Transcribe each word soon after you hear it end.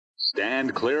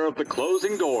Stand clear of the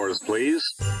closing doors, please.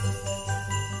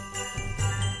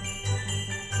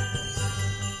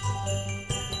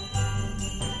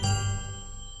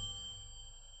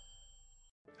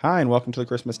 Hi, and welcome to the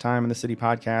Christmas Time in the City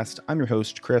podcast. I'm your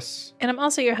host, Chris. And I'm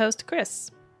also your host,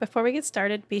 Chris. Before we get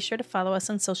started, be sure to follow us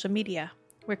on social media.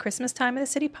 We're Christmas Time in the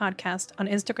City podcast on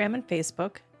Instagram and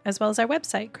Facebook, as well as our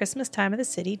website,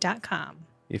 christmastimeofthecity.com.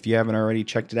 If you haven't already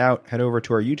checked it out, head over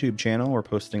to our YouTube channel. We're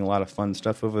posting a lot of fun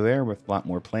stuff over there with a lot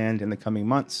more planned in the coming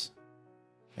months.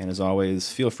 And as always,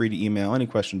 feel free to email any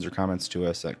questions or comments to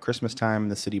us at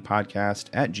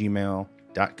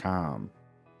christmastimeinthecitypodcast@gmail.com.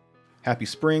 Happy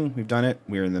spring. We've done it.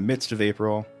 We're in the midst of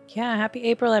April. Yeah, happy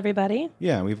April, everybody.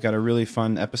 Yeah, we've got a really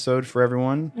fun episode for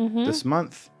everyone this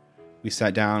month. We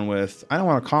sat down with, I don't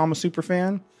want to call him a super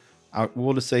fan.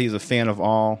 We'll just say he's a fan of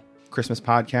all Christmas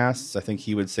podcasts. I think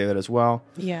he would say that as well.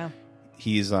 Yeah.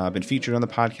 He's been featured on the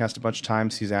podcast a bunch of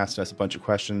times. He's asked us a bunch of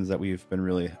questions that we've been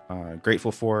really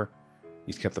grateful for.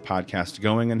 He's kept the podcast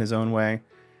going in his own way.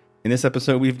 In this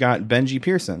episode, we've got Benji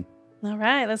Pearson. All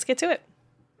right, let's get to it.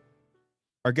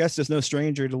 Our guest is no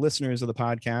stranger to listeners of the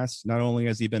podcast. Not only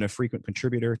has he been a frequent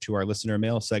contributor to our listener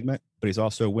mail segment, but he's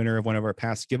also a winner of one of our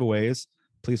past giveaways.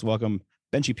 Please welcome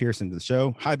Benji Pearson to the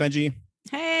show. Hi, Benji.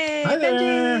 Hey, Hi Benji.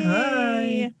 there.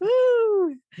 Hi.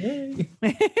 Woo. Yay.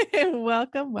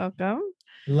 Welcome. I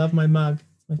love my mug. It's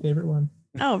my favorite one.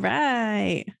 All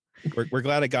right. We're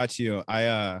glad I got to you.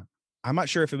 I'm not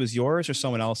sure if it was yours or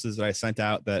someone else's that I sent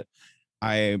out that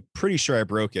I'm pretty sure I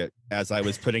broke it as I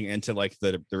was putting it into like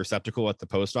the receptacle at the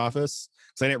post office.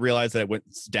 So I didn't realize that it went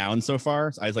down so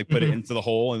far. So I just like put it into the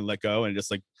hole and let go and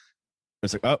just like,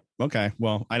 it's like, oh, okay.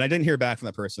 Well, and I didn't hear back from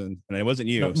that person and it wasn't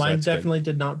you. No, so mine that's definitely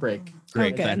did not break.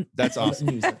 great. good. That's awesome.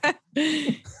 Use it.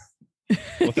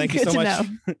 Well, thank you Good so to much.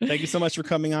 know. Thank you so much for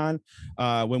coming on.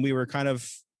 When we were kind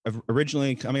of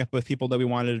originally coming up with people that we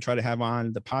wanted to try to have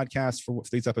on the podcast for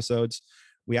these episodes,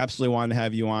 we absolutely wanted to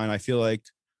have you on. I feel like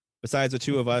besides the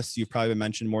two of us, you've probably been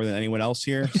mentioned more than anyone else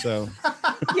here. So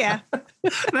Yeah.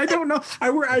 And I don't know.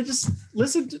 I just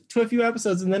listened to a few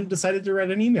episodes and then decided to write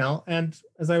an email. And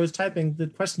as I was typing, the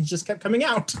questions just kept coming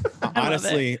out.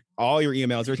 honestly, all your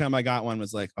emails, every time I got one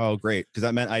was like, oh, great. Because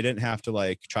that meant I didn't have to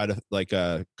like try to like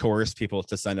coerce people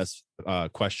to send us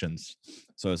questions.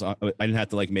 So I didn't have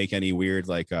to like make any weird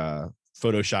like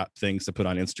Photoshop things to put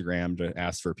on Instagram to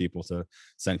ask for people to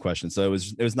send questions. So it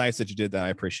was nice that you did that. I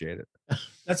appreciate it.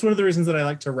 That's one of the reasons that I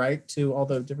like to write to all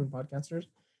the different podcasters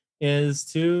is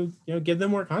to, give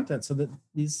them more content so that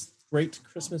these great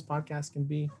Christmas podcasts can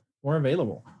be more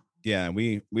available. Yeah,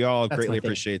 we all That's greatly my thing.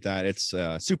 appreciate that. It's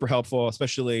super helpful,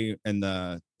 especially in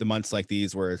the months like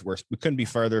these where we couldn't be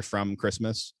further from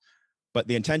Christmas. But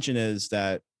the intention is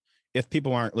that if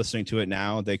people aren't listening to it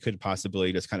now, they could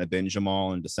possibly just kind of binge them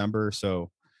all in December. So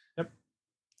Yep.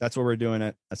 That's what we're doing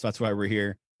it. That's why we're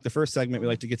here. The first segment, we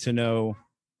like to get to know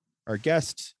our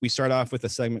guest. We start off with a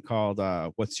segment called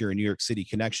What's Your New York City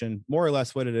Connection? More or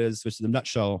less what it is, which the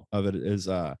nutshell of it is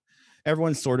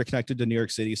everyone's sort of connected to New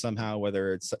York City somehow,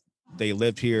 whether it's they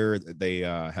lived here, they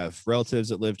have relatives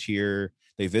that lived here,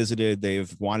 they visited,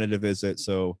 they've wanted to visit.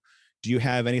 So do you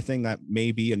have anything that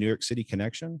may be a New York City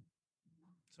connection?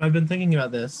 So I've been thinking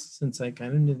about this since I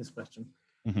kind of knew this question.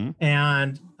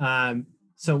 And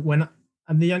so when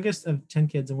I'm the youngest of 10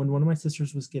 kids, and when one of my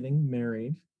sisters was getting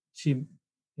married, she,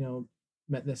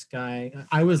 met this guy.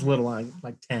 I was little, like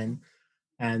 10,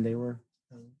 and they were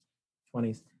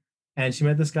 20s. And she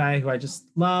met this guy who I just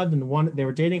loved and they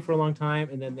were dating for a long time.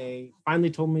 And then they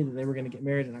finally told me that they were going to get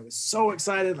married. And I was so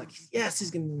excited, like, yes, he's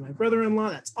going to be my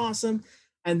brother-in-law. That's awesome.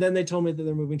 And then they told me that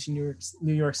they're moving to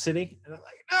New York City. And I'm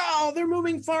like, no, they're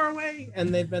moving far away.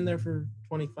 And they've been there for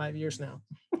 25 years now.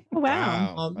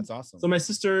 Wow. That's awesome. So my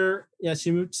sister, she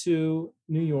moved to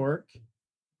New York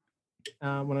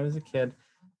when I was a kid.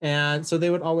 And so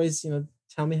they would always,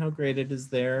 tell me how great it is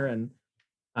there. And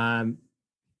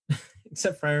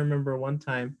except for I remember one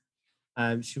time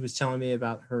she was telling me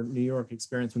about her New York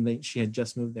experience when she had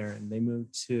just moved there, and they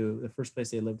moved to the first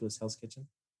place they lived was Hell's Kitchen.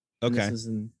 And Okay. this was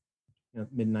in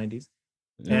mid 90s.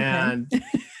 Yeah. And so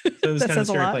it was That kind of a says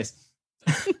a scary lot. place.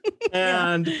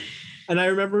 And I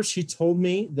remember she told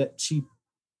me that she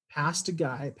passed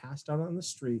out on the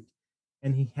street,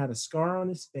 and he had a scar on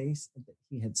his face that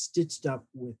he had stitched up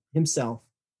with himself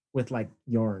with like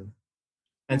yarn.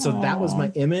 And so that was my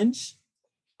Aw. image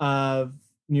of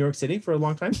New York City for a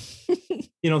long time.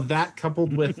 That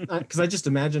coupled with, because I just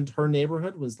imagined her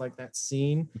neighborhood was like that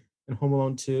scene in Home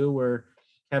Alone 2 where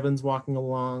Kevin's walking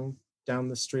along down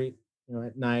the street,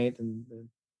 at night, and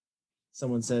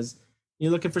someone says,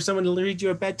 "You looking for someone to read you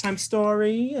a bedtime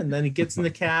story?" And then he gets in the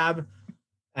cab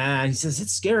And he says,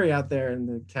 it's scary out there. And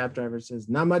the cab driver says,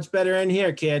 not much better in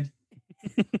here, kid.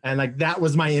 And like, that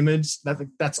was my image.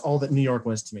 That's all that New York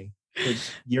was to me for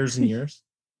years and years.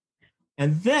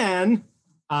 And then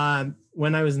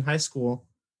when I was in high school,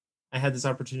 I had this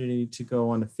opportunity to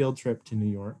go on a field trip to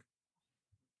New York,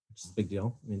 which is a big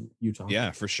deal in Utah.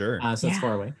 Yeah, for sure. So it's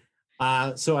far away.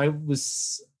 So I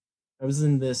was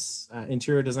in this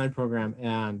interior design program,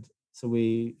 and so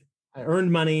I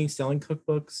earned money selling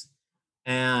cookbooks,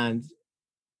 and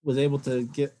was able to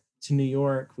get to New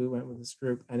York. We went with this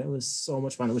group, and it was so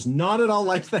much fun. It was not at all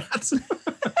like that.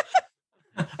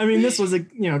 I mean, this was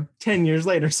 10 years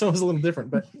later, so it was a little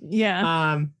different, but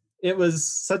yeah. It was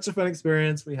such a fun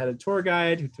experience. We had a tour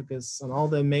guide who took us on all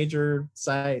the major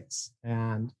sites,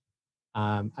 and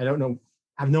I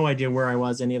have no idea where I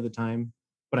was any of the time,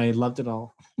 but I loved it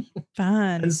all.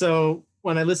 Fun. And so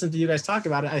when I listen to you guys talk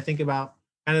about it, I think about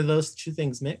kind of those two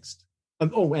things mixed.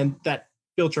 And that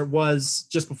field trip was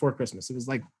just before Christmas. It was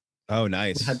like, oh,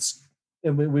 nice.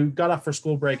 We got off for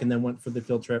school break and then went for the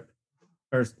field trip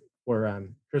for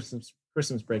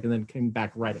Christmas break, and then came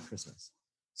back right at Christmas.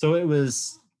 So it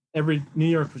was New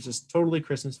York was just totally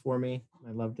Christmas for me.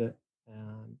 I loved it.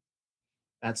 And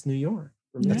that's New York.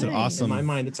 That's an awesome. In my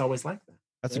mind, it's always like that.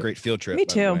 That's a great field trip. Me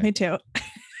too.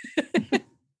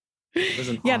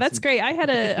 Yeah, that's awesome. great. I had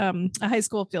a high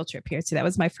school field trip here too. That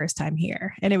was my first time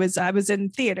here, and I was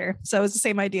in theater, so it was the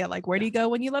same idea. Like, where do you go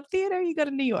when you love theater? You go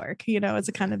to New York. It's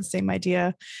a kind of the same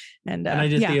idea. And I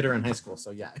did theater in high school,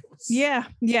 so yeah.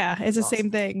 It's the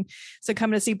same thing. So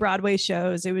coming to see Broadway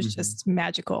shows, it was just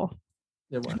magical.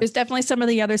 There's definitely some of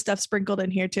the other stuff sprinkled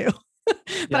in here too.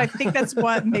 But I think that's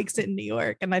what makes it in New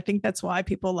York. And I think that's why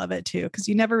people love it too, because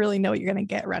you never really know what you're going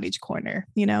to get around each corner,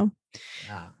 Yeah.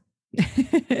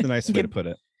 It's a nice way to put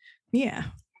it. Yeah.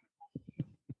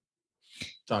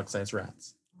 Dog-sized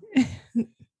rats.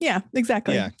 Yeah,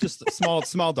 exactly. Yeah, just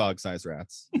small dog-sized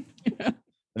rats. And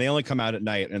they only come out at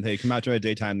night, and they come out during the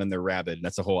daytime, then they're rabid. And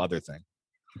that's a whole other thing.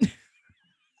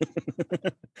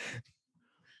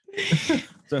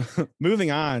 So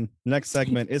moving on, next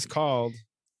segment is called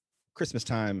Christmas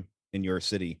Time in Your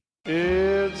City.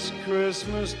 It's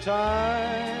Christmas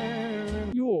time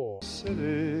in your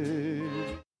city.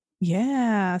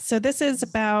 Yeah. So this is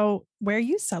about where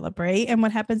you celebrate and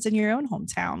what happens in your own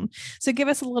hometown. So give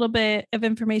us a little bit of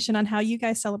information on how you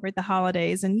guys celebrate the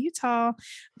holidays in Utah,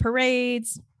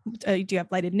 parades. Do you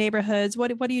have lighted neighborhoods?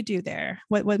 What do you do there?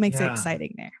 What makes it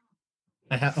exciting there?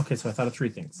 So I thought of three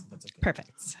things. That's okay.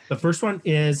 Perfect. The first one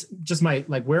is just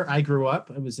where I grew up.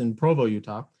 I was in Provo,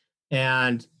 Utah.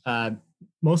 And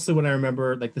mostly what I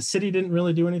remember, like the city didn't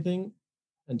really do anything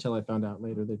until I found out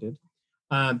later they did.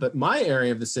 But my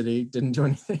area of the city didn't do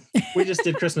anything. We just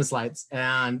did Christmas lights,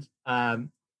 and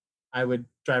I would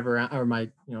drive around, or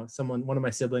one of my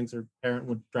siblings or parent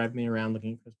would drive me around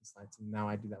looking at Christmas lights, and now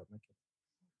I do that with my kids.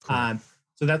 Cool.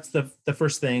 So that's the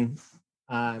first thing.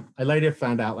 I later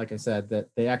found out, like I said, that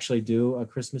they actually do a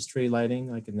Christmas tree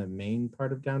lighting like in the main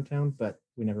part of downtown, but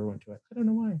we never went to it. I don't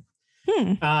know why.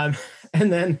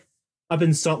 And then up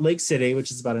in Salt Lake City,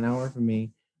 which is about an hour from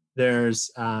me, there's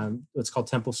what's called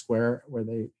Temple Square, where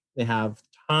they have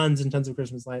tons and tons of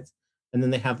Christmas lights. And then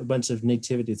they have a bunch of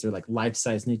nativities. They're like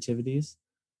life-size nativities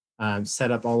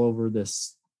set up all over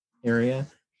this area.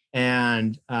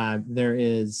 And they're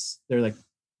like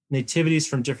nativities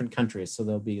from different countries. So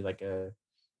there'll be like a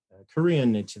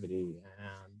Korean nativity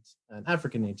and an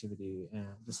African nativity, and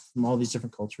just from all these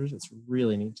different cultures. It's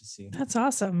really neat to see. That's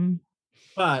awesome.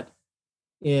 But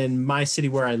in my city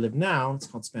where I live now, it's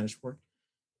called Spanish Fork.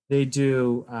 They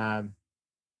do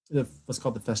what's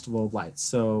called the Festival of Lights.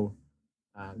 So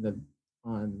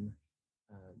on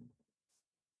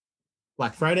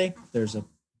Black Friday, there's a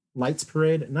lights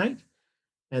parade at night,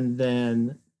 and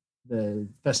then the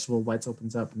Festival of Lights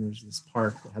opens up, and there's this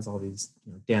park that has all these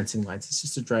dancing lights. It's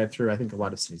just a drive-through. I think a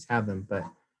lot of cities have them, but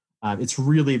it's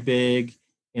really big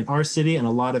in our city, and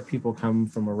a lot of people come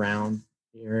from around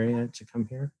the area to come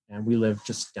here. And we live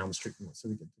just down the street from it, so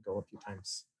we get to go a few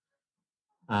times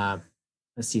a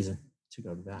season to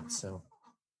go to that. So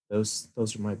those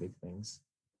are my big things.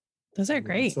 Those are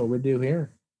great. That's what we do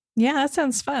here. Yeah, that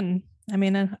sounds fun. I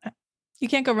mean, you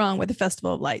can't go wrong with the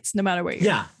Festival of Lights, no matter where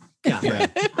you're at. Yeah.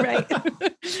 Right.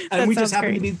 And we just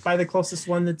happen to be by the closest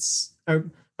one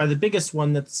by the biggest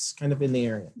one that's kind of in the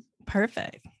area.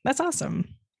 Perfect. That's awesome.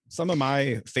 Some of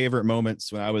my favorite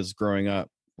moments when I was growing up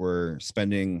were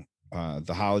spending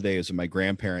the holidays at my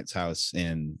grandparents' house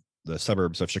in the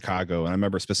suburbs of Chicago. And I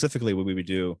remember specifically what we would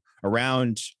do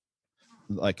around,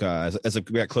 like as we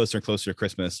got closer and closer to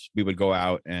Christmas, we would go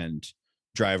out and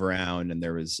drive around, and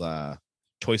there was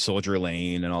Toy Soldier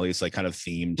Lane and all these like kind of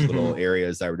themed little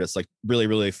areas that were just like really,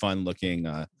 really fun looking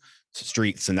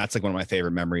streets. And that's like one of my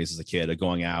favorite memories as a kid of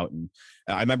going out. And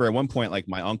I remember at one point, like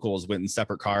my uncles went in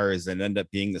separate cars and ended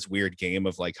up being this weird game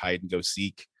of like hide and go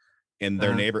seek in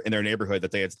their neighborhood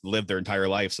that they had lived their entire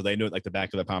life. So they knew it like the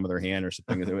back of the palm of their hand or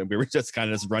something. And we were just kind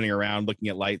of just running around looking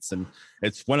at lights. And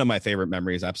it's one of my favorite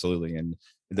memories. Absolutely. And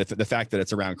the fact that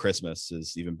it's around Christmas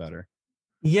is even better.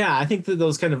 Yeah. I think that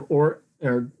those kind of or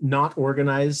not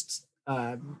organized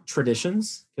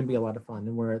traditions can be a lot of fun,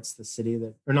 and where it's the city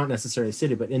that, or not necessarily a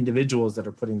city, but individuals that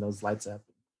are putting those lights up.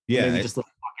 Yeah. Maybe just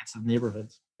little pockets of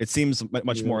neighborhoods. It seems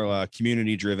much more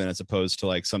community driven as opposed to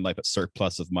like some like a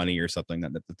surplus of money or something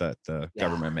that the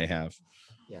government may have.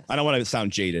 Yes. I don't want to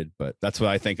sound jaded, but that's what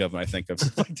I think of when I think of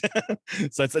stuff like that.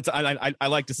 So I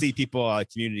like to see people,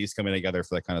 communities coming together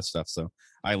for that kind of stuff. So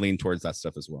I lean towards that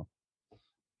stuff as well.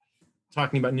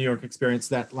 Talking about New York experience,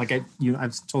 that like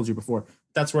I've told you before,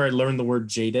 that's where I learned the word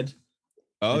jaded.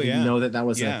 Oh, I didn't know that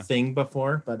was a thing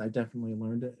before, but I definitely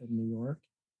learned it in New York.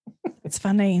 It's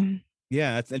funny.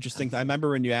 Yeah, that's interesting. I remember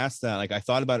when you asked that, like I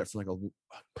thought about it for like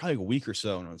probably a week or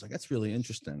so, and I was like, that's really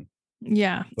interesting.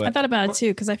 Yeah, but I thought about it too,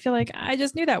 because I feel like I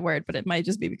just knew that word, but it might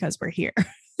just be because we're here.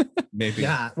 Maybe.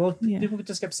 Yeah. Well, people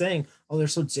just kept saying, "Oh, they're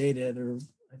so jaded," or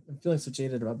 "I'm feeling so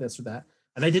jaded about this or that,"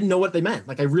 and I didn't know what they meant.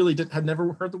 Like I really had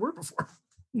never heard the word before.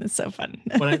 It's so fun.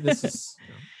 But this is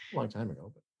a long time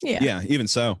ago. But. Yeah. Even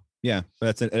so, yeah.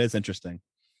 But it is interesting.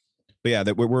 But yeah,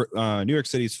 that we're New York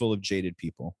City is full of jaded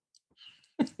people.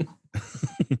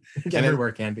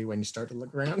 Everywhere can be when you start to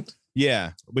look around.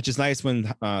 Yeah, which is nice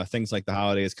when things like the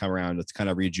holidays come around. It's kind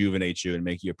of rejuvenate you and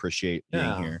make you appreciate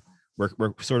being here.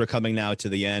 We're sort of coming now to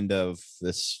the end of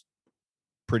this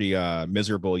pretty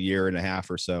miserable year and a half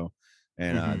or so,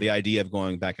 and the idea of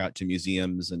going back out to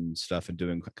museums and stuff and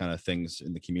doing kind of things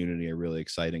in the community are really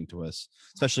exciting to us.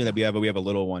 Especially that we have a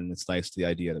little one. It's nice, the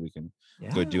idea that we can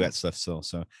go do that stuff still.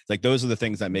 So it's like those are the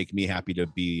things that make me happy to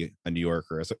be a New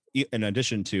Yorker. So, in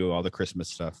addition to all the Christmas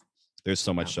stuff, there's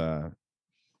so much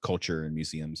culture and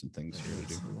museums and things here to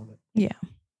do. Yeah.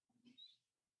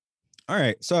 All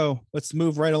right, so let's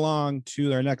move right along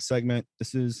to our next segment.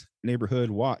 This is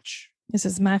Neighborhood Watch. This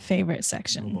is my favorite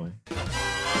section. Oh boy.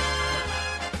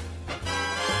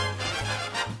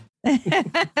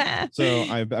 So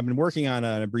I've been working on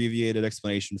an abbreviated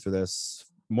explanation for this.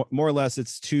 More or less,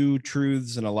 it's two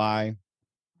truths and a lie.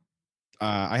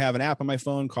 I have an app on my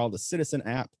phone called the Citizen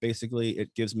app. Basically,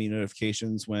 it gives me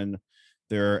notifications when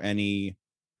there are any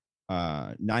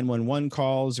 911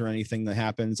 calls or anything that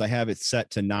happens. I have it set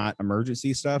to not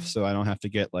emergency stuff, so I don't have to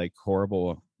get like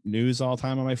horrible news all the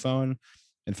time on my phone.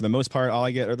 And for the most part, all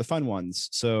I get are the fun ones.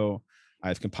 So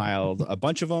I've compiled a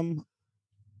bunch of them.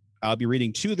 I'll be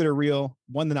reading two that are real,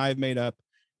 one that I've made up.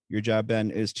 Your job,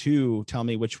 Ben, is to tell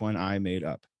me which one I made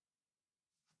up.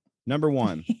 Number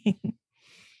one,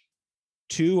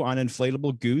 2 on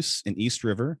inflatable goose in East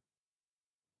River.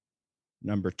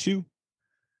 Number 2,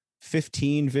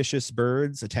 15 vicious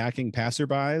birds attacking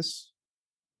passerbys.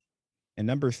 And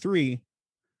number 3,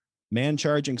 man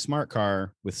charging smart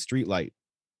car with street light.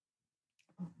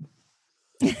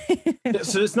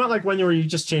 So it's not like when you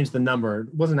just changed the number.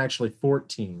 It wasn't actually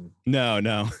 14.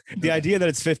 No. The idea that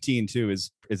it's 15 too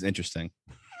is interesting.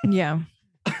 Yeah.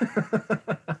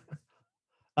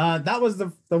 That was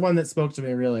the one that spoke to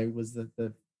me. Really, was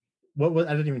the what was,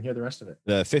 I didn't even hear the rest of it.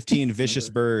 The 15 vicious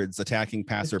birds attacking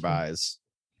passerbys.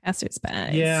 Passersby.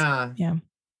 Yeah.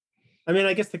 I mean,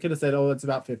 I guess they could have said, "Oh, it's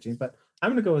about 15," but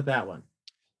I'm going to go with that one.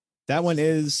 That one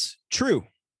is true.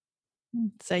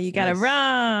 So you got it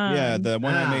wrong. Yeah, the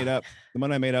one I made up. The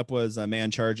one I made up was a man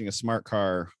charging a smart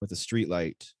car with a street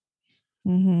light.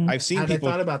 Mm-hmm. I've seen people.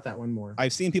 I thought about that one more.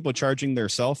 I've seen people charging their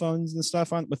cell phones and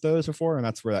stuff with those before, and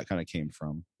that's where that kind of came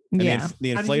from. And Yeah,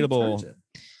 the inflatable.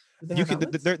 You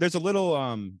could. There's a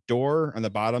little door on the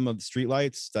bottom of the street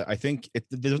lights that I think I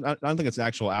don't think it's an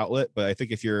actual outlet, but I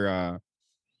think if you're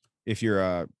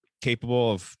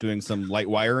capable of doing some light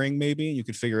wiring, maybe you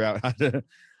could figure out how to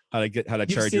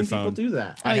charge your phone. People do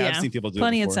that. I have seen people do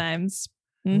plenty it of times.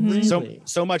 Really?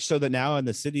 So much so that now in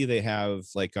the city they have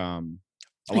like a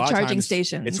lot of charging times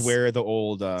stations. It's where the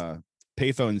old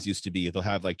payphones used to be. They'll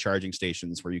have like charging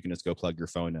stations where you can just go plug your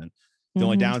phone in. The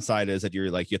only downside is that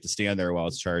you have to stand there while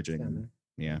it's charging.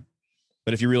 Yeah.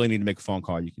 But if you really need to make a phone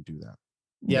call, you can do that.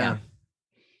 Yeah.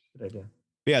 Good idea.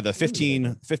 But yeah, the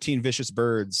 15 vicious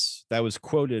birds, that was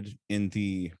quoted in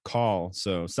the call.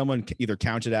 So someone either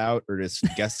counted out or just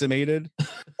guesstimated.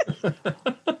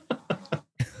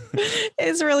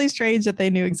 It's really strange that they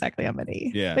knew exactly how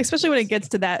many. Yeah. Especially when it gets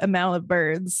to that amount of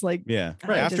birds. Like, yeah.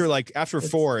 Right. After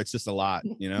 4, it's just a lot,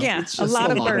 Yeah. It's A just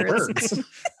lot of birds.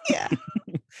 Yeah.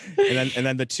 and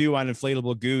then the 2 on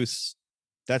inflatable goose.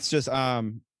 That's just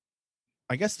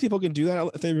I guess people can do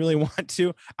that if they really want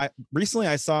to. Recently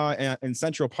I saw in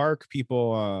Central Park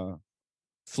people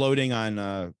floating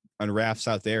on rafts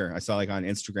out there. I saw like on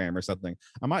Instagram or something.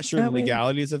 I'm not sure the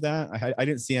legalities of that. I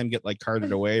didn't see them get like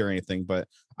carted away or anything, but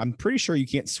I'm pretty sure you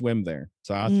can't swim there.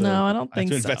 So I don't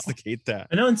think so. Investigate that.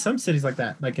 I know in some cities like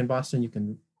that, like in Boston, you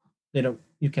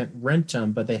can't rent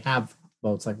them, but they have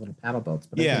boats, like little paddle boats.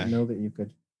 But I didn't know that you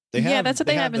could. That's what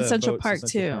they have in Central Park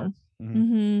too.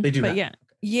 Mm-hmm. They do. But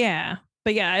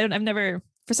But I've never,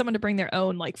 for someone to bring their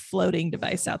own like floating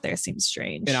device out there seems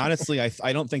strange. And honestly,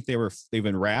 I don't think they've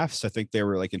been rafts. I think they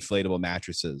were like inflatable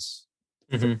mattresses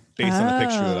based on the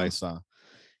picture that I saw.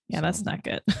 Yeah, so, that's not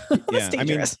good. Yeah,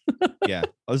 dangerous.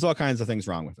 There's all kinds of things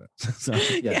wrong with it. So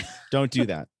don't do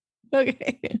that.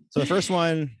 Okay. So the first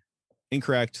one,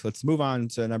 incorrect. Let's move on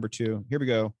to number 2. Here we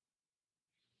go.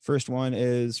 First one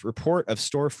is report of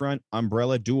storefront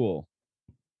umbrella duel.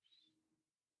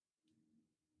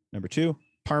 Number 2,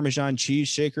 Parmesan cheese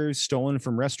shakers stolen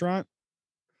from restaurant.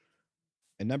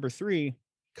 And number 3,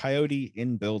 coyote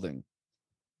in building.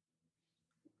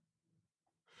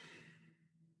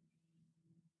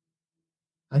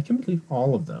 I can believe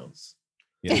all of those.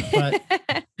 Yeah. But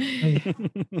I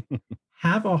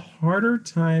have a harder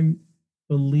time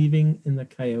believing in the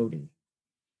coyote.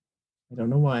 I don't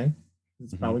know why.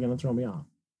 It's probably going to throw me off.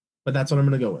 But that's what I'm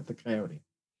going to go with, the coyote.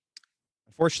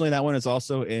 Unfortunately, that one is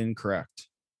also incorrect.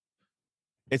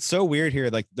 It's so weird here.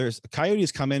 Like there's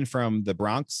coyotes come in from the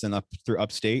Bronx and up through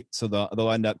upstate. So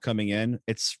they'll end up coming in.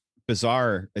 It's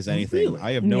bizarre as anything. Really?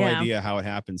 I have no idea how it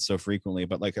happens so frequently,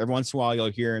 but like every once in a while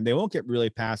you'll hear, and they won't get really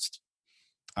past,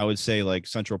 I would say like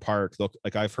Central Park.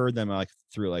 Like I've heard them like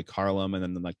through like Harlem, and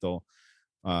then like they'll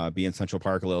be in Central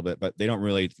Park a little bit, but they don't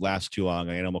really last too long.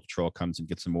 Animal Control comes and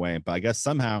gets them away. But I guess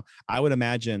somehow I would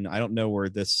imagine, I don't know where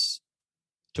this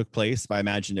took place, but I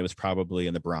imagine it was probably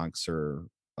in the Bronx or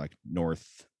like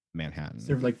North Manhattan. Is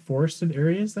there like forested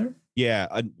areas there? Yeah,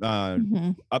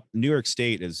 up New York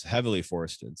State is heavily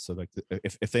forested, so like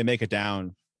if they make it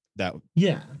down,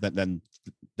 then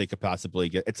they could possibly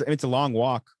get. It's a long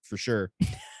walk for sure.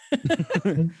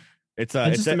 Imagine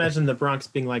the Bronx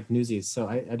being like Newsies, so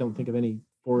I don't think of any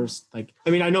forest. Like I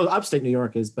mean, I know upstate New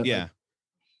York is, but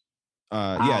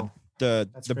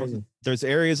there's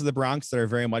areas of the Bronx that are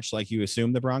very much like you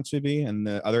assume the Bronx would be, and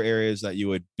the other areas that you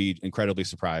would be incredibly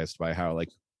surprised by how like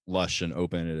lush and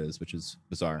open it is, which is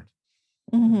bizarre.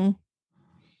 Mm-hmm.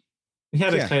 We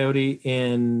had a coyote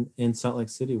in Salt Lake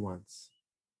City once.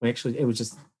 It was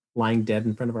just lying dead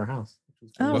in front of our house.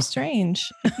 Strange.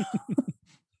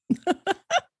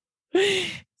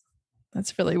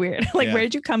 That's really weird. Like, where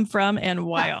did you come from, and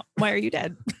why are you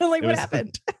dead? Like, what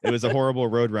happened? It was a horrible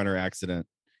Roadrunner accident.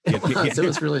 It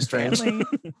was really strange.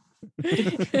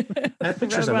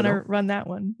 Roadrunner run that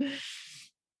one.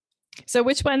 So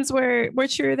which ones were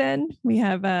true then? We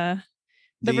have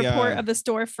the report of the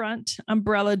storefront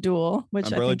umbrella duel,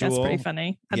 which I think that's pretty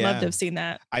funny. I'd love to have seen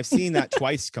that. I've seen that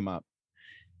twice come up.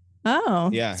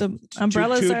 Oh, yeah. So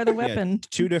umbrellas are the weapon.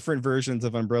 2 different versions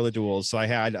of umbrella duels. So I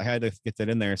had to get that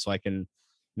in there so I can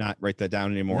not write that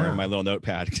down anymore in my little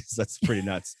notepad, because that's pretty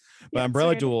nuts. But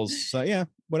umbrella duels, so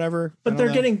whatever. But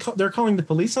they're calling the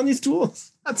police on these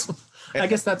duels. I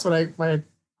guess that's what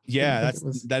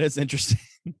that is interesting.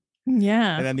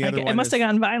 Yeah. And then the other one, it must have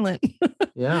gotten violent.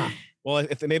 Yeah. Well,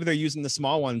 if maybe they're using the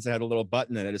small ones that had a little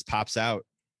button and it just pops out.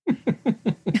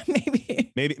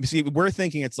 Maybe. See, we're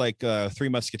thinking it's like 3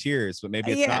 Musketeers, but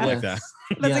maybe it's not like that.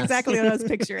 That's exactly what I was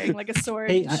picturing, like a sword.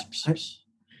 Hey,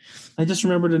 I just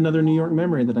remembered another New York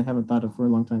memory that I haven't thought of for a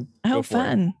long time. Oh,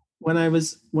 fun! When I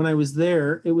was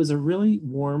there, it was a really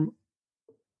warm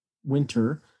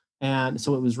winter, and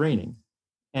so it was raining,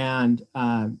 and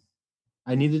I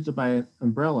needed to buy an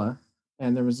umbrella,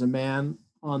 and there was a man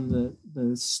on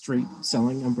the street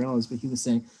selling umbrellas, but he was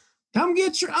saying, "Come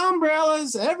get your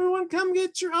umbrellas, everyone! Come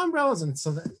get your umbrellas!" And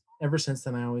so ever since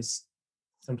then, I always,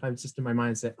 sometimes just in my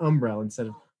mind, say umbrella instead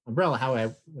of umbrella, how I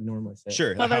would normally say.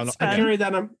 Sure, I carried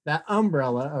that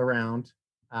umbrella around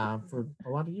for a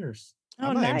lot of years.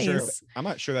 Oh, nice! I'm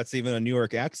not sure that's even a New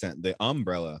York accent. The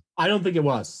umbrella. I don't think it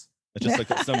was. It's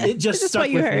just like it just stuck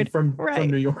with me from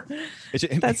New York.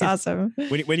 That's awesome.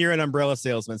 When you're an umbrella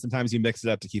salesman, sometimes you mix it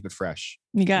up to keep it fresh.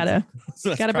 You gotta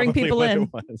bring people in.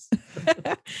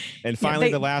 And finally,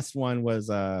 the last one was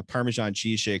Parmesan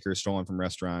cheese shaker stolen from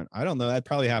restaurant. I don't know. That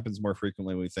probably happens more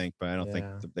frequently than we think, but I don't think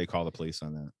they call the police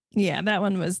on that. Yeah, that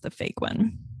one was the fake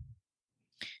one.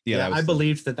 Yeah, I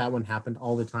believed that one happened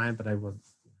all the time, but I was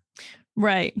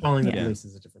calling the police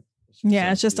is a different issue.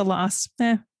 Yeah, it's just a loss.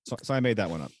 So I made that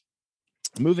one up.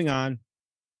 Moving on,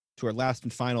 to our last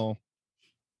and final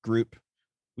group,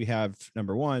 we have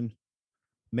number 1,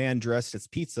 man dressed as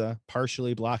pizza,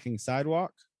 partially blocking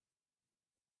sidewalk.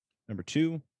 Number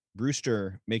 2,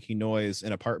 rooster making noise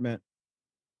in apartment.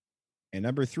 And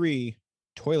number 3,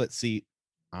 toilet seat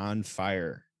on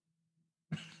fire.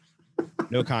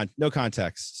 No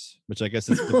context, which I guess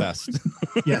is the best.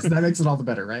 Yes, that makes it all the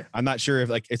better, right? I'm not sure if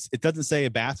it doesn't say a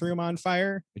bathroom on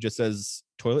fire. It just says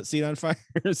toilet seat on fire.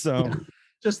 So Yeah,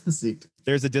 just the seat.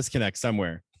 there's a disconnect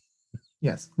somewhere.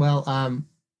 Yes. Well,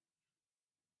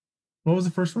 what was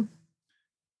the first one?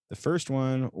 The first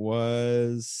one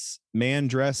was man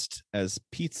dressed as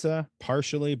pizza,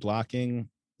 partially blocking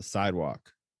the sidewalk.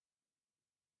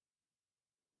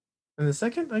 And the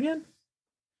second again?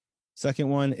 Second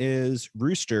one is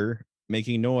rooster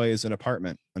making noise in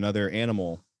apartment, another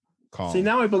animal call. See,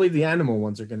 now I believe the animal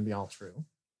ones are going to be all true.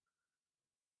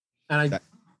 And I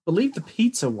believe the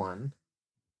pizza one.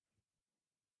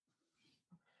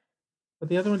 But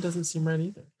the other one doesn't seem right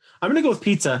either. I'm going to go with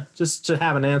pizza just to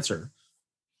have an answer.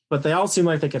 But they all seem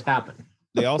like they could happen.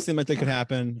 They all seem like they could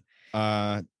happen.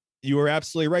 You were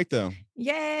absolutely right, though.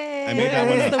 Yay! I made that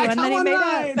one up. The one that he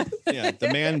made up. Yeah,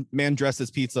 the man dressed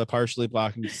as pizza, partially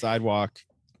blocking the sidewalk,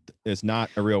 is not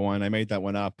a real one. I made that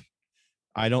one up.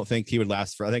 I don't think he would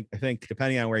last for. I think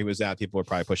depending on where he was at, people would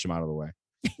probably push him out of the way.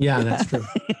 Yeah, that's true.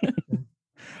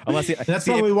 Unless that's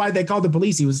probably why they called the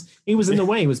police. He was in the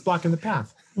way. He was blocking the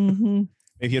path. Mm-hmm.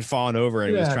 Maybe he had fallen over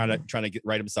and he was trying to get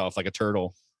right himself like a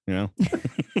turtle. You know.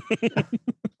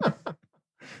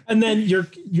 And then you're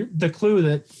the clue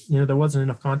that there wasn't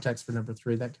enough context for number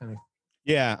 3. That kind of.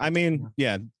 Yeah, I mean,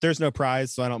 there's no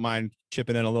prize, so I don't mind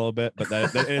chipping in a little bit, but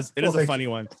it is a funny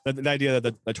one. The idea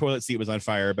that the toilet seat was on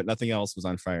fire, but nothing else was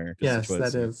on fire. Yes,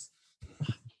 that is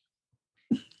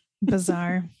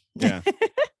bizarre. Yeah.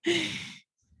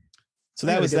 So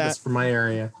that was that for my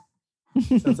area.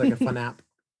 Sounds like a fun app.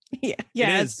 Yeah,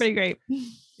 it's pretty great.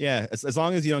 Yeah, as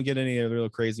long as you don't get any of the real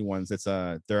crazy ones,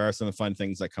 there are some fun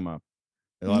things that come up.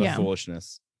 A lot of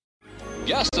foolishness.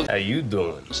 Yes. How you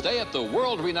doing? Stay at the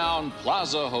world-renowned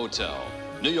Plaza Hotel,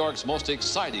 New York's most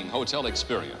exciting hotel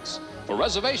experience. For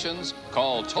reservations,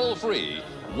 call toll-free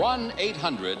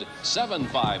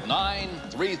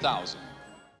 1-800-759-3000.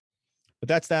 But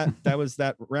that's that. That was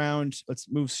that round. Let's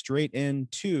move straight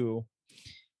into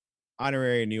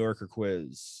honorary New Yorker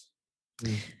quiz.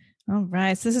 All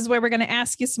right. So this is where we're going to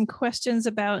ask you some questions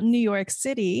about New York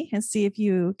City and see if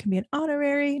you can be an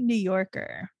honorary New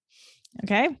Yorker.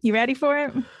 Okay. You ready for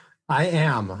it? I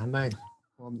am. All right.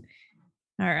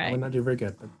 I would not do very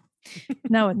good. But...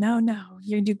 No. You're going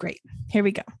to do great. Here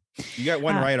we go. You got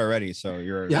one right already. So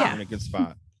you're in a good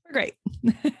spot. Great.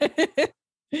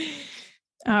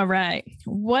 All right.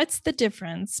 What's the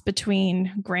difference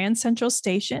between Grand Central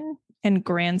Station and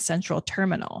Grand Central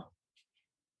Terminal?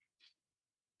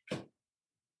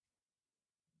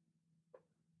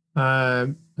 A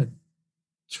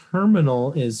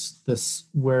terminal is this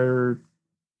where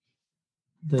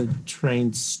the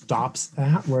train stops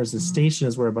at, whereas the station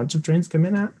is where a bunch of trains come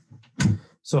in at.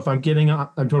 So if I'm getting off,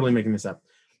 I'm totally making this up.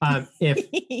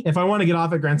 If I want to get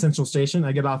off at Grand Central Station,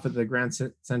 I get off at the Grand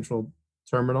Central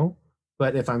Terminal.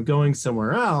 But if I'm going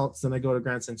somewhere else, then I go to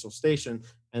Grand Central Station,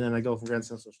 and then I go from Grand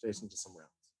Central Station to somewhere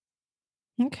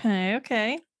else.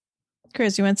 Okay.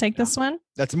 Chris, you want to take this one?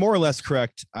 That's more or less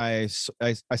correct. I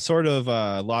sort of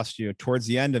lost you towards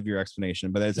the end of your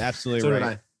explanation, but that's absolutely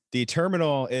right. The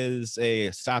terminal is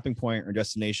a stopping point or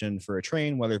destination for a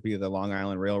train, whether it be the Long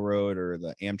Island Railroad or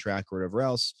the Amtrak or whatever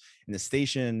else. And the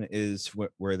station is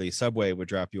where the subway would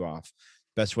drop you off.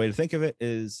 Best way to think of it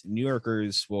is New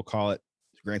Yorkers will call it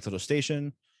Grand Central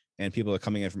Station, and people that are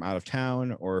coming in from out of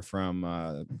town or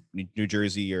from New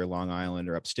Jersey or Long Island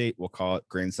or upstate will call it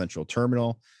Grand Central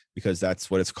Terminal, because that's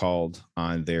what it's called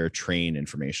on their train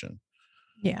information.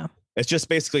 Yeah. It's just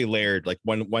basically layered. Like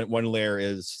one layer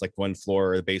is like one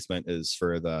floor, the basement is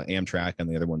for the Amtrak and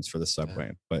the other one's for the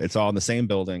subway, but it's all in the same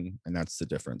building, and that's the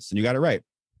difference. And you got it right.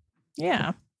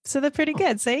 Yeah. So they're pretty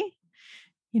good. See,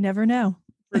 you never know.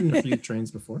 Ridden a few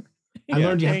trains before. I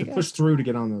learned you have to push through to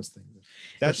get on those things.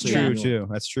 That's true too.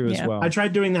 That's true as well. I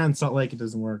tried doing that in Salt Lake. It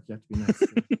doesn't work. You have to be nice.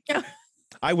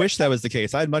 I wish that was the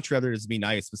case. I'd much rather just be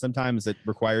nice, but sometimes it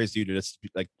requires you to just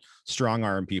like strong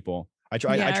arm people. I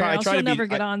try to never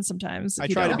get on sometimes. I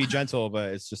try to be gentle,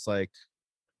 but it's just like,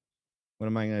 what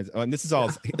am I going to? Oh, and this is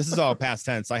all past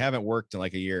tense. I haven't worked in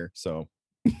like a year, so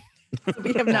we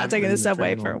have not taken the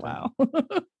subway for a while.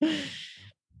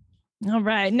 All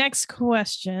right, next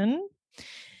question.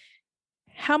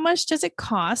 How much does it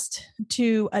cost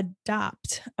to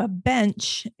adopt a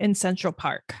bench in Central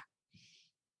Park?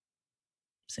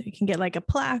 So you can get like a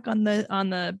plaque on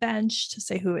the bench to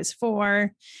say who is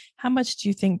for. How much do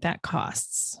you think that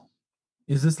costs?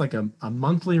 Is this like a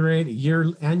monthly rate,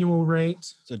 annual rate?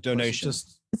 It's a donation.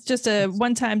 It's just a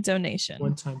one-time donation.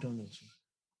 One-time donation.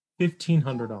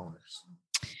 $1,500.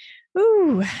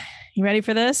 Ooh, you ready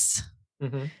for this?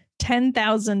 Mm-hmm.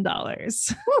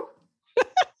 $10,000.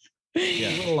 Yeah,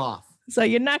 a little off. So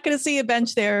you're not going to see a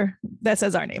bench there that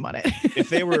says our name on it. If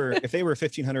they were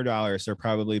 $1,500, there'd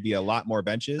probably be a lot more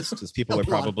benches because people would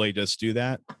probably just do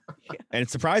that. And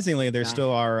surprisingly, there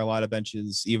still are a lot of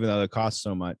benches, even though it costs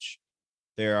so much.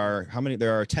 There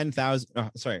are 10,000.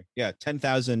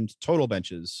 10,000 total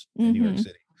benches in New York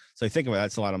City. So think about it,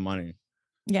 that's a lot of money.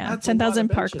 Yeah, 10,000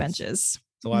 park benches.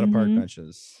 It's a lot of park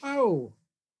benches. Oh,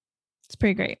 it's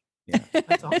pretty great. Yeah,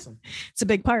 that's awesome. It's a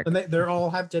big park. And they all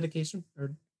have dedication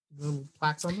or little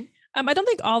plaques on them. I don't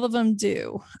think all of them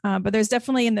do, but there's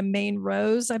definitely in the main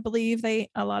rows. I believe a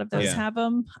lot of those have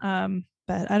them,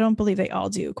 but I don't believe they all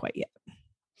do quite yet.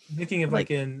 I'm thinking of like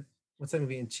in what's that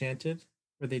movie, Enchanted,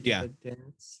 where they do the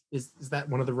dance. Is that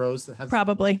one of the rows that has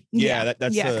probably? Yeah,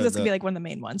 that's because it's gonna be like one of the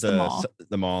main ones.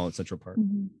 The mall at Central Park.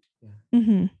 Mm-hmm. Yeah.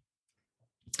 Mm-hmm.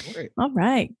 Great. All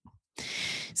right.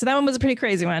 So that one was a pretty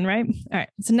crazy one, right? All right.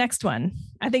 So next one,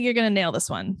 I think you're gonna nail this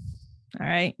one. All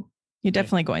right. You're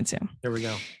definitely going to. Here we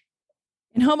go.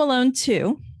 In Home Alone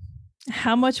 2,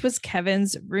 how much was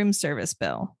Kevin's room service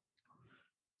bill?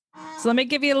 So let me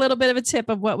give you a little bit of a tip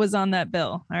of what was on that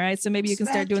bill. All right. So maybe you can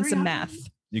start doing some math.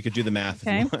 You could do the math.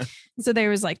 Okay. So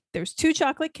there's 2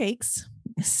 chocolate cakes,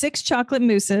 6 chocolate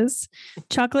mousses,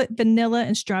 chocolate, vanilla,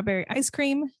 and strawberry ice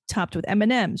cream, topped with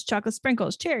M&Ms, chocolate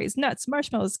sprinkles, cherries, nuts,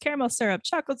 marshmallows, caramel syrup,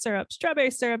 chocolate syrup,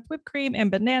 strawberry syrup, whipped cream, and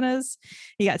bananas.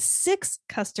 You got 6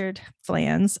 custard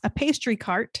flans, a pastry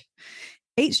cart,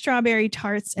 8 strawberry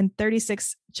tarts, and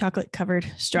 36 chocolate-covered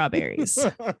strawberries.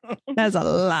 That's a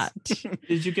lot.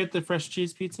 Did you get the fresh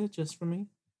cheese pizza just for me?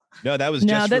 No, that was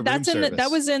just for room service.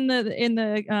 That was in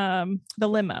the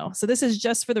limo. So this is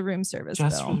just for the room service.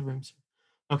 Just for the room service.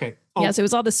 Okay. Oh, yeah, so it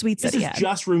was all the sweets that he had. This is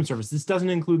just room service. This doesn't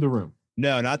include the room.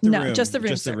 No, not the room. Just the room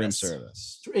just service. The room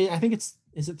service. I think is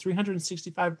it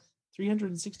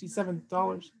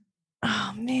 $367?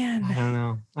 Oh man. I don't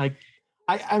know. I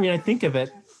mean, I think of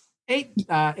it.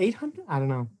 800? I don't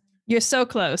know. You're so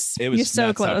close. It was You're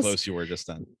so close. How close you were just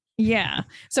then. Yeah.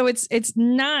 So it's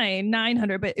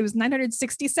 900, but it was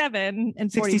 967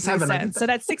 and 43 cents. So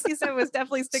that 67 was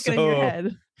definitely sticking in your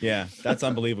head. Yeah, that's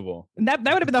unbelievable. That would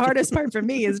have been the hardest part for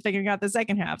me is figuring out the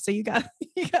second half. So you got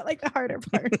like the harder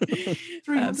part.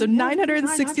 So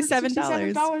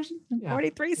 $967 and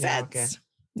 43 cents.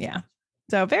 Yeah.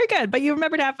 So very good. But you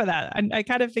remembered half of that. I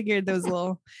kind of figured those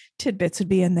little tidbits would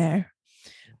be in there.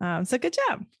 So good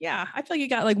job. Yeah. I feel you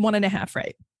got like 1.5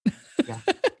 right. Yeah.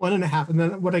 1.5. And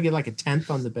then what I get like a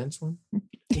 10th on the bench one?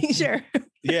 Sure.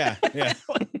 Yeah.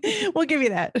 We'll give you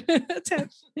that.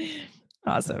 10th.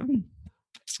 Awesome.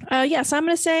 So I'm going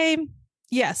to say,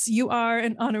 yes, you are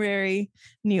an honorary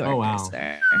New Yorker. Oh, wow.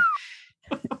 Sir.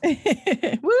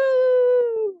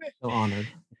 Woo! So honored.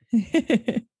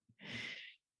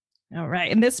 All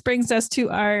right. And this brings us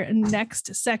to our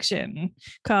next section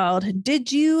called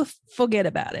Did You Forget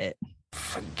About It?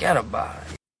 Forget about it.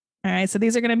 All right. So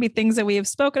these are going to be things that we have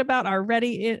spoken about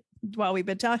already while we've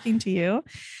been talking to you.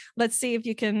 Let's see if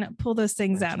you can pull those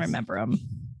things out and remember them.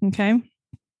 Okay.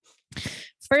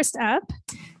 First up,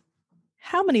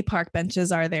 how many park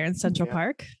benches are there in Central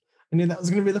Park? I knew that was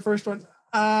going to be the first one.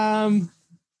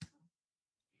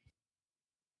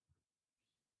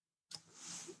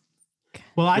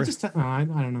 Well, I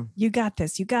don't know. You got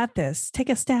this. You got this. Take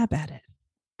a stab at it.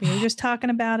 We were just talking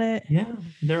about it. Yeah,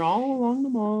 they're all along the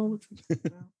mall.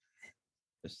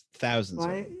 There's thousands.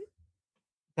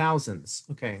 Thousands.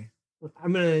 Okay.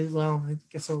 I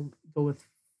guess I'll go with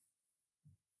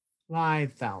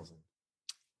 5,000.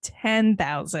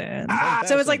 10,000.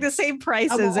 So it's like the same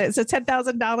price as it. So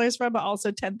 $10,000 from, but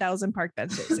also 10,000 park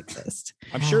benches exist.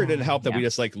 I'm sure it didn't help that we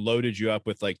just like loaded you up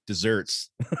with like desserts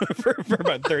for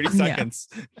about 30 seconds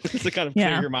to kind of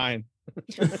clear your mind.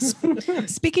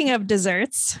 Speaking of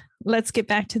desserts, let's get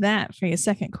back to that for your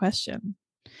second question.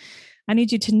 I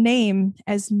need you to name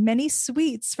as many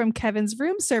sweets from Kevin's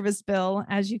room service bill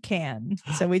as you can.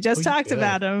 So we just talked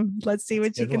about them. Let's see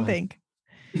what you can think.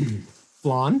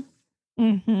 Flan.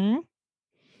 Mm-hmm. Do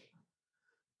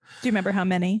you remember how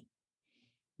many?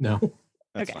 No.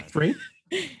 That's okay. Fine.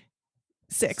 3?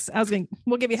 6.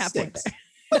 We'll give you half point there.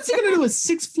 What's he gonna do with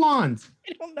 6 flans?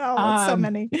 I don't know. It's so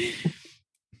many.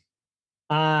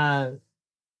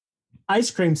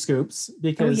 Ice cream scoops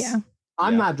because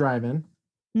I'm not driving.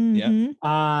 Mm-hmm.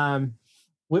 Yeah.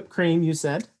 Whipped cream, you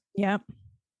said. Yep.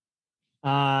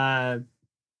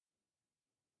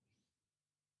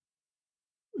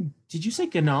 Did you say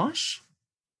ganache?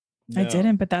 I No.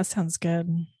 didn't, but that sounds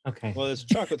good. Okay. Well, it's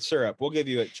chocolate syrup. We'll give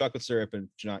you it. Chocolate syrup and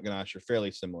ganache are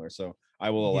fairly similar, so I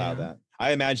will allow Yeah. that.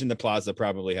 I imagine the Plaza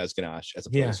probably has ganache as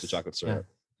opposed to Yes. chocolate syrup.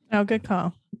 Oh, good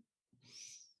call.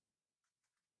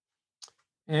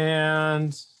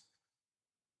 And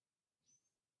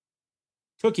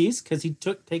cookies, because he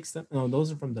takes them. No,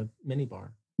 those are from the mini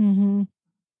bar. Mm-hmm.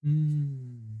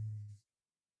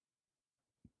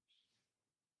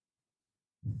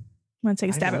 Want to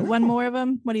take a I stab at don't one know. more of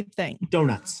them? What do you think?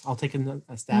 Donuts. I'll take a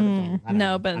stab at them. I don't No,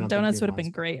 know. I but don't think donuts they would have been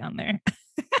want- great on there.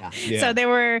 Yeah. Yeah. So there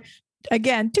were,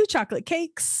 again, 2 chocolate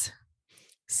cakes,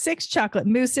 6 chocolate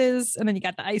mousses, and then you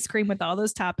got the ice cream with all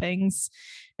those toppings.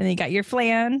 And then you got your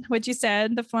flan, which you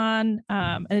said, the flan,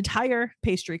 an entire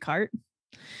pastry cart,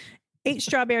 8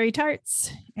 strawberry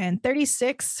tarts, and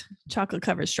 36 chocolate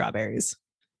covered strawberries,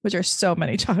 which are so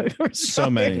many chocolate covered So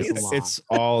many. strawberries. a lot. It's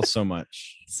all so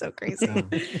much. So crazy. Yeah.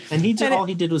 And all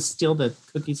he did was steal the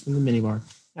cookies from the mini bar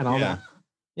and all Yeah. that.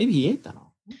 Maybe he ate that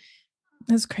all.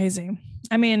 That's crazy.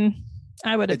 I mean,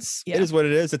 I would have. It is what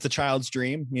it is. It's a child's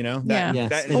dream, you know. Yeah.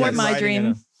 Yes, and or that's my riding in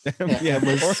a- Yeah,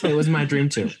 yeah, it was my dream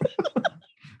too.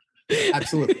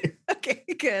 Absolutely. Okay,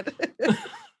 good.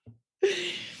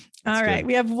 All right. good.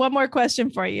 We have one more question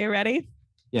for you. Ready?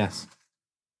 Yes.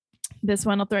 This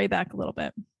one will throw you back a little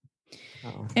bit.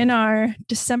 Uh-oh. In our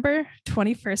December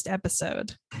 21st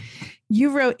episode, you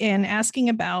wrote in asking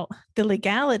about the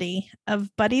legality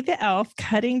of Buddy the Elf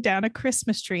cutting down a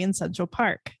Christmas tree in Central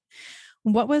Park.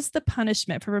 What was the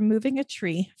punishment for removing a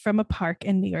tree from a park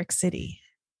in New York City?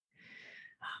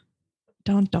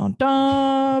 Don't.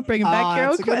 Bringing back your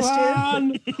own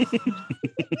question.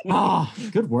 Oh,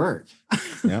 good work.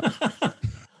 Yeah.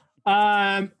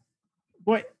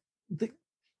 Boy,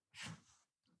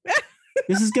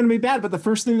 this is going to be bad, but the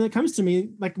first thing that comes to me,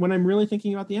 like when I'm really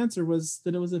thinking about the answer, was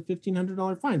that it was a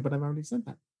 $1,500 fine, but I've already said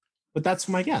that. But that's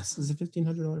my guess, is a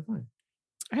 $1,500 fine.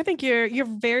 I think you're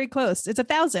very close. It's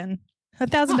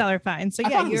 $1,000 fine. So I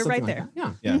yeah, thought it was you're right something there.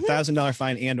 like that. Yeah, Mhm. $1,000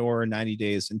 fine and or 90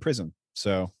 days in prison.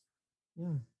 So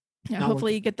Yeah. Yeah, Not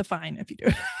hopefully worth you get the fine if you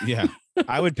do yeah,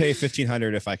 I would pay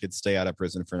 $1,500 if I could stay out of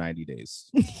prison for 90 days.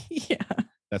 it. Yeah.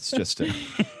 That's just it.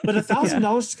 But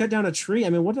 $1,000 to cut down a tree. I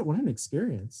mean, what an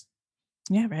experience.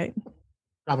 Yeah, right.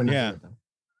 Probably not. Yeah. Good, though.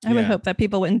 I would Yeah. hope that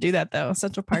people wouldn't do that though.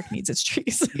 Central Park needs its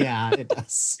trees. Yeah, it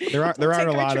does. There aren't Take a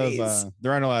our lot trees. of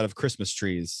there aren't a lot of Christmas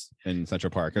trees in Central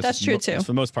Park. It's That's just true, too. For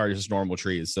the most part, it's just normal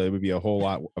trees. So it would be a whole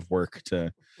lot of work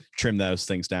to trim those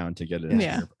things down to get it into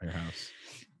Yeah. your house.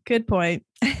 Good point.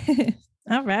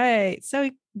 All right. So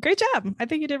great job. I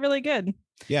think you did really good.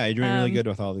 Yeah, you're doing really Um, good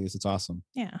with all these. It's awesome.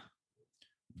 Yeah.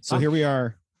 So here we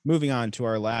are, moving on to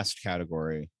our last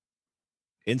category,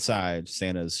 inside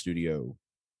Santa's studio.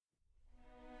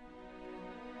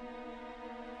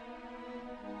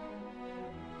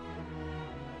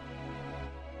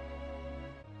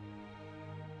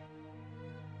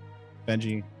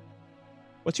 Benji,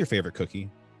 what's your favorite cookie?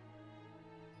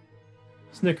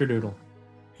 Snickerdoodle.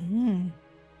 Mm.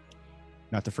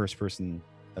 Not the first person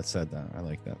that said that. I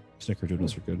like that.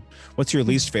 Snickerdoodles are good. What's your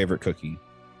least favorite cookie?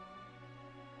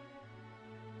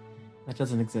 That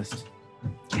doesn't exist. I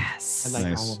Yes. like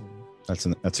Nice. all of them.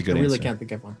 That's a I good really answer. can't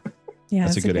think of one. Yeah,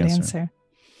 That's that's a a good good answer. answer.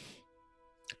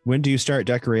 When do you start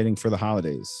decorating for the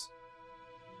holidays?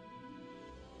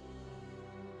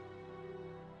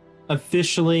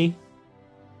 Officially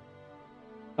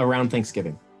around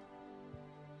Thanksgiving.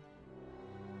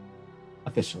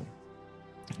 Officially.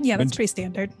 Yeah, When that's pretty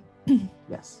standard.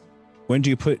 Yes. When do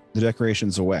you put the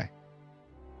decorations away?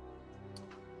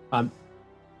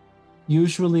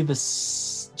 Usually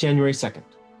January 2nd.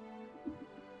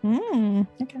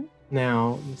 Okay.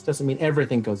 Now, this doesn't mean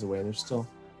everything goes away. There's still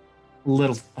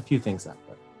a few things up,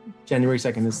 but January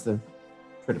 2nd is the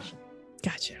tradition.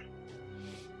 Gotcha.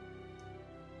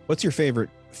 What's your favorite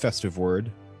festive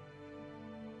word?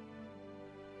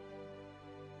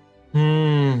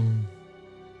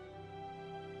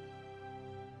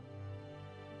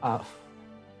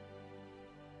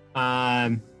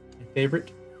 My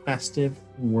favorite festive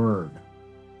word.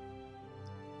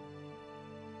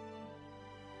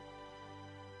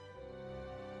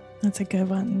 That's a good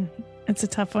one. It's a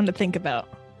tough one to think about.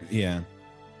 Yeah.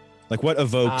 Like what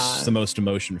evokes Uh, the most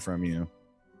emotion from you?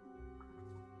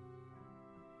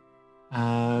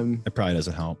 It probably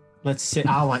doesn't help. Let's see.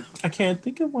 I can't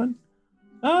think of one.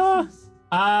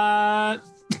 That.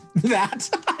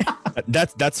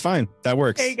 That's fine. That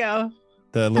works. There you go.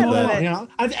 The I little love it. You know,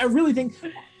 I really think,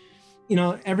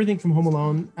 everything from Home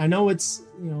Alone. I know it's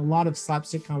a lot of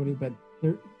slapstick comedy, but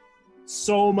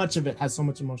so much of it has so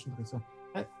much emotion to it. So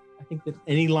I think that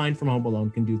any line from Home Alone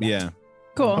can do that. yeah.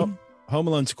 Cool. Home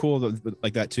Alone's cool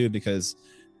like that too, because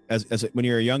as when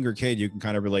you're a younger kid, you can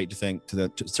kind of relate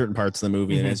to certain parts of the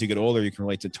movie, and as you get older, you can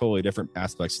relate to totally different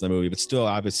aspects of the movie, but still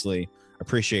obviously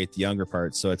appreciate the younger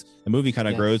parts. So it's the movie kind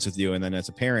of grows with you, and then as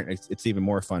a parent, it's even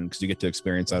more fun because you get to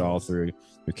experience that all through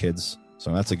your kids.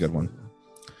 So that's a good one.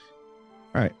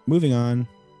 All right, moving on.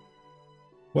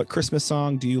 What Christmas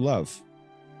song do you love?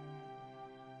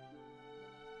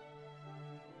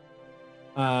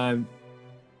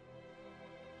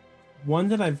 One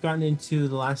that I've gotten into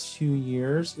the last few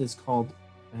years is called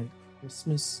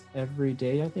Christmas Every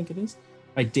Day, I think it is,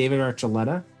 by David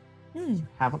Archuleta.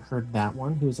 Haven't heard that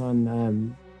one. He was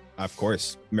on of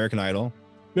course, American Idol.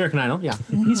 Yeah.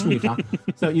 He's from Utah.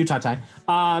 So Utah tie.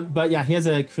 But yeah, he has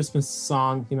a Christmas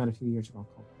song came out a few years ago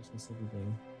called Christmas Every Day.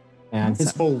 And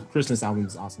his whole Christmas album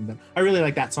is awesome. But I really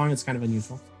like that song. It's kind of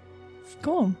unusual.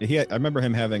 Cool. I remember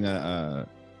him having a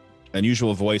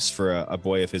unusual voice for a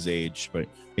boy of his age, but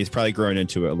he's probably grown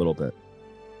into it a little bit.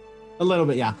 A little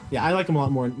bit, yeah. Yeah, I like him a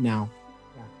lot more now.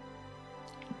 Yeah.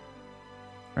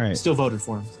 All right. Still voted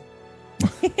for him.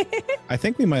 I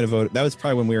think we might have voted. That was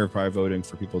probably when we were probably voting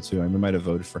for people too. And we might have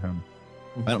voted for him.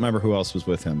 I don't remember who else was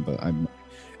with him, but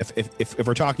if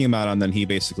we're talking about him, then he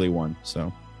basically won.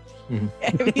 So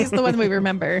if he's the one we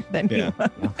remember, then he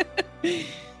won.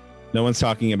 No one's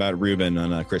talking about Ruben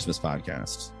on a Christmas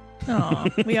podcast. Oh,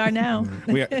 we are now.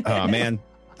 Oh man.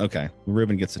 Okay,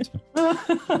 Ruben gets it too.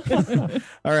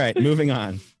 All right, moving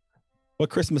on.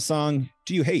 What Christmas song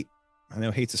do you hate? I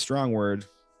know hate's a strong word.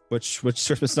 Which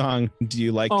Christmas song do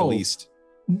you like the least?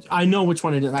 I know which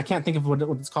one it is. I can't think of what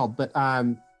it's called, but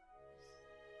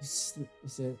is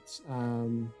it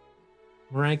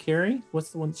Mariah Carey?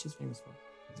 What's the one that she's famous for?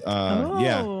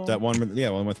 Yeah, that one.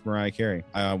 One with Mariah Carey.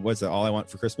 What's it? All I Want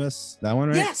for Christmas? That one,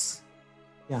 right? Yes.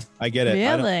 Yeah, I get it.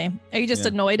 Really? Are you just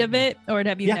annoyed of it, or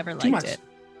have you never liked it?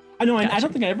 I know. Gotcha. I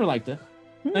don't think I ever liked it.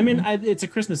 I mean, it's a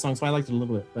Christmas song, so I liked it a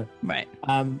little bit, but right.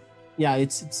 Yeah,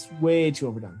 it's way too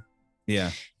overdone.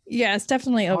 Yeah. Yeah, it's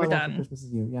definitely overdone. Christmas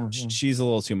is you. Yeah. She's a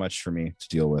little too much for me to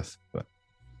deal with, but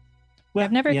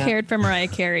I've never cared for Mariah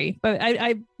Carey, but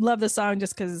I love the song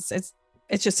just because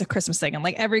it's just a Christmas thing. And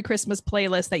like every Christmas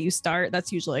playlist that you start,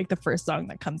 that's usually like the first song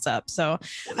that comes up. So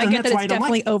I get that it's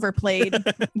definitely overplayed.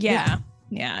 Yeah.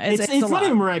 It's not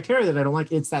even Mariah Carey that I don't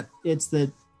like. It's that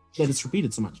it's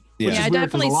repeated so much. Yeah, I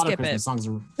definitely a lot skip of Christmas it. songs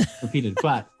are repeated,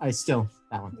 but I still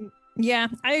that one. Yeah,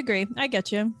 I agree. I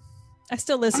get you. I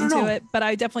still listen to it, but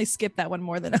I definitely skip that one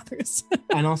more than others.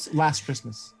 And also Last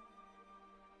Christmas.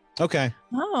 Okay.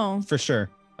 Oh, for sure.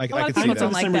 I a lot can of see people that.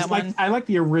 don't like that one. I like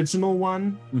the original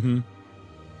one,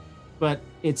 but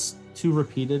it's too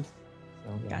repeated.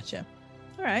 So, yeah. Gotcha.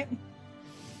 All right.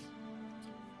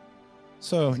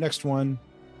 So next one.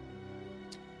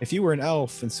 If you were an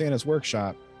elf in Santa's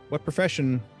workshop, what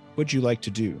profession would you like to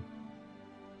do?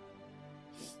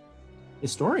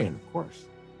 Historian, of course.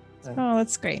 Oh,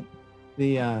 that's great.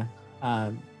 The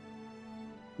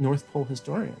North Pole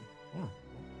historian.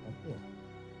 Yeah.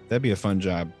 That'd be a fun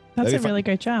job. That's a really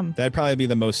great job. That'd probably be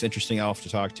the most interesting elf to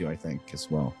talk to, I think, as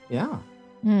well. Yeah.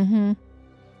 Mm-hmm.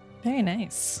 Very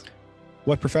nice.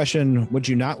 What profession would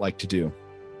you not like to do?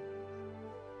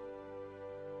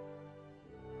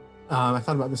 I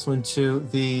thought about this one too.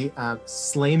 The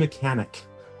sleigh mechanic.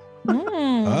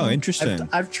 Oh, interesting.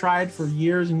 I've tried for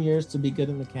years and years to be good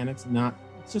at mechanics.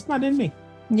 It's just not in me.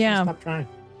 Yeah. Stop trying.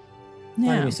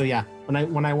 Yeah. So yeah,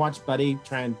 when I watch Buddy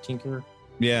try and tinker,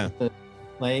 with the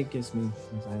sleigh, it gives me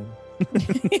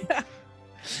anxiety. Yeah.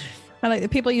 I like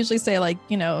people usually say like,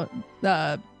 picking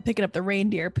up the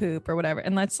reindeer poop or whatever,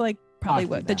 and that's like probably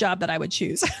what the job that I would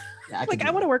choose. Yeah,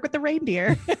 I want to work with the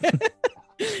reindeer.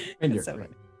 Reindeer. So,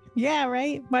 yeah,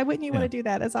 right. Why wouldn't you want to do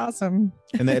that? That's awesome.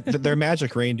 And they're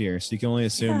magic reindeer, so you can only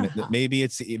assume that maybe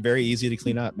it's very easy to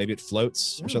clean up. Maybe it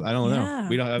floats or something. I don't know.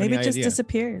 We don't have maybe any it just idea.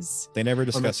 disappears. They never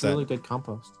discuss that. Really good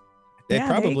compost. It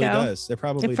probably does. It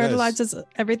probably does. It fertilizes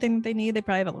everything they need. They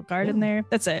probably have a little garden there.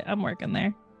 That's it. I'm working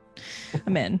there.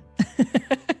 I'm in.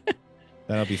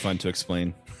 That'll be fun to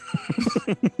explain.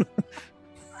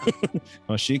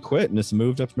 Well, she quit and just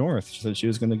moved up north. She said she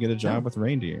was going to get a job with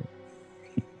reindeer.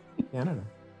 Yeah, I don't know.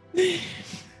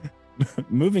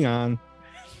 Moving on.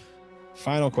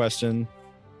 Final question.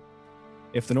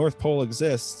 If the North Pole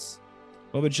exists,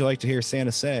 what would you like to hear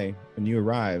Santa say when you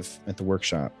arrive at the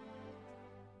workshop?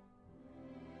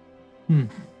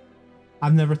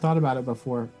 I've never thought about it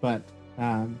before, but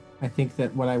I think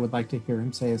that what I would like to hear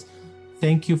him say is,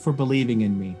 "Thank you for believing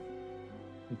in me,"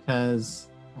 because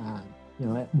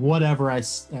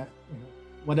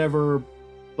whatever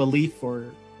belief or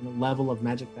level of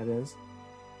magic that is,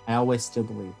 I always still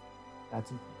believe.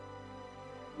 That's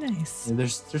important. Nice. And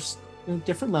there's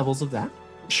different levels of that.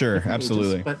 Sure, Different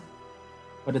absolutely. ages,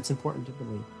 but it's important to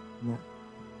believe in that.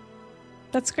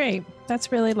 That's great.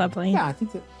 That's really lovely. Yeah, I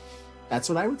think that's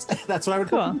what I would say. That's what I would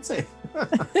Cool. hope you would say.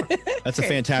 That's a Great.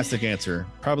 fantastic answer.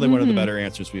 Probably one of the Mhm. better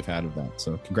answers we've had of that.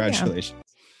 So congratulations.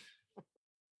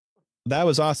 That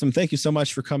was awesome. Thank you so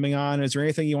much for coming on. Is there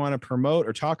anything you want to promote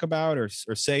or talk about or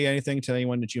say anything to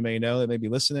anyone that you may know that may be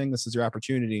listening? This is your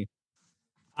opportunity.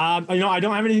 I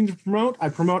don't have anything to promote. I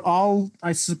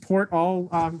support all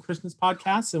Christmas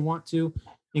podcasts and want to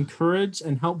encourage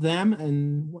and help them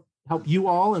and help you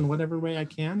all in whatever way I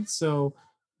can. So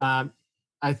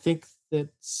I think that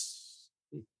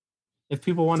if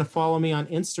people want to follow me on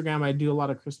Instagram, I do a lot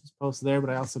of Christmas posts there, but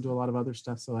I also do a lot of other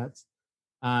stuff. So that's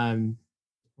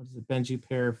what is it, Benji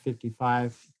Pair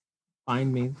 55.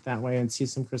 Find me that way and see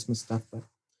some Christmas stuff.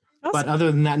 But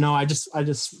other than that, no, I just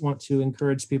want to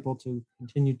encourage people to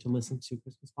continue to listen to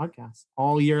Christmas podcasts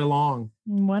all year long.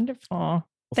 Wonderful. Well,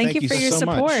 Thank you for your so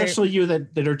much. support. Especially you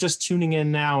that are just tuning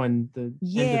in now and the end of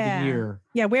the year.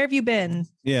 Yeah. Where have you been?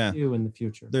 Yeah. You in the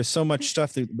future. There's so much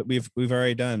stuff that we've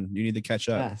already done. You need to catch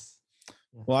up. Yes.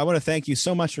 Well, I want to thank you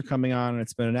so much for coming on.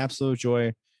 It's been an absolute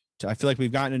joy. I feel like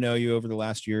we've gotten to know you over the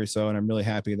last year or so, and I'm really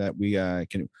happy that we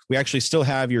actually still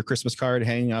have your Christmas card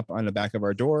hanging up on the back of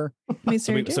our door. We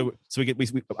So do.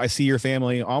 I see your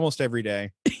family almost every day.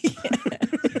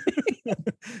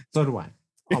 So do I.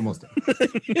 Almost.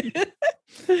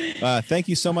 Thank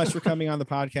you so much for coming on the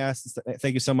podcast.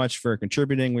 Thank you so much for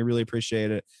contributing. We really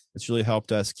appreciate it. It's really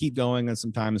helped us keep going. And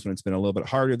sometimes when it's been a little bit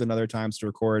harder than other times to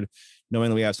record, knowing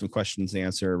that we have some questions to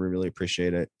answer, we really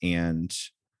appreciate it. And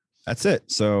that's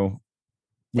it. So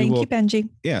Thank you, Benji.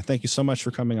 Yeah. Thank you so much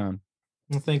for coming on.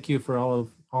 Well, thank you for all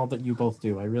that you both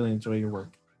do. I really enjoy your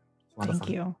work. It's a lot of Thank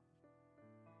fun. you.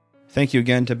 Thank you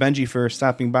again to Benji for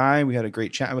stopping by. We had a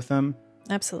great chat with him.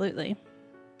 Absolutely.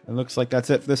 It looks like that's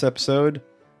it for this episode.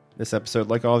 This episode,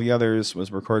 like all the others,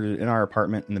 was recorded in our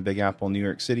apartment in the Big Apple, New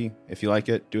York City. If you like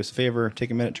it, do us a favor,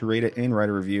 take a minute to rate it and write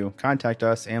a review. Contact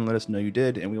us and let us know you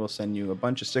did, and we will send you a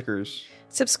bunch of stickers.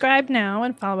 Subscribe now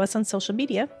and follow us on social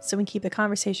media so we can keep the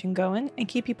conversation going and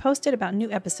keep you posted about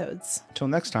new episodes. Until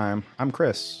next time, I'm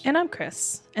Chris. And I'm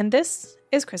Chris. And this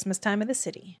is Christmas Time of the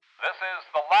City. This is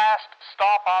the last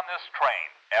stop on this train.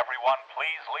 Everyone,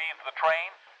 please leave the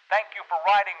train. Thank you for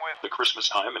riding with the Christmas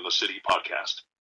Time in the City podcast.